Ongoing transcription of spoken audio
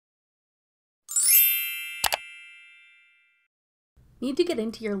Need to get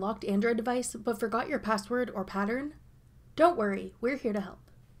into your locked Android device but forgot your password or pattern? Don't worry, we're here to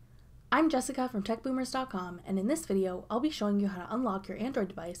help. I'm Jessica from techboomers.com, and in this video, I'll be showing you how to unlock your Android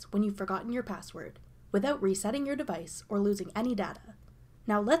device when you've forgotten your password, without resetting your device or losing any data.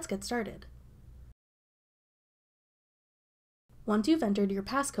 Now let's get started. Once you've entered your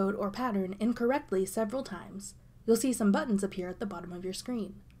passcode or pattern incorrectly several times, you'll see some buttons appear at the bottom of your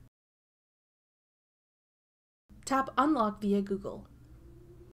screen. Tap Unlock via Google.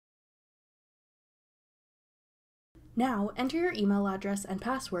 Now enter your email address and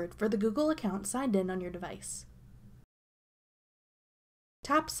password for the Google account signed in on your device.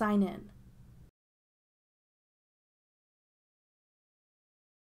 Tap Sign In.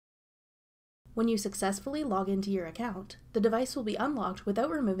 When you successfully log into your account, the device will be unlocked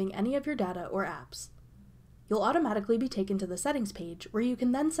without removing any of your data or apps. You'll automatically be taken to the settings page where you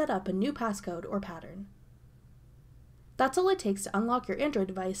can then set up a new passcode or pattern. That's all it takes to unlock your Android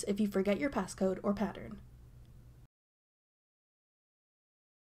device if you forget your passcode or pattern.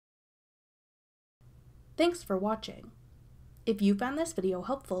 Thanks for watching. If you found this video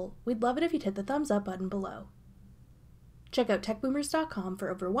helpful, we'd love it if you'd hit the thumbs up button below. Check out techboomers.com for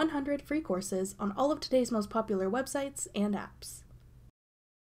over 100 free courses on all of today's most popular websites and apps.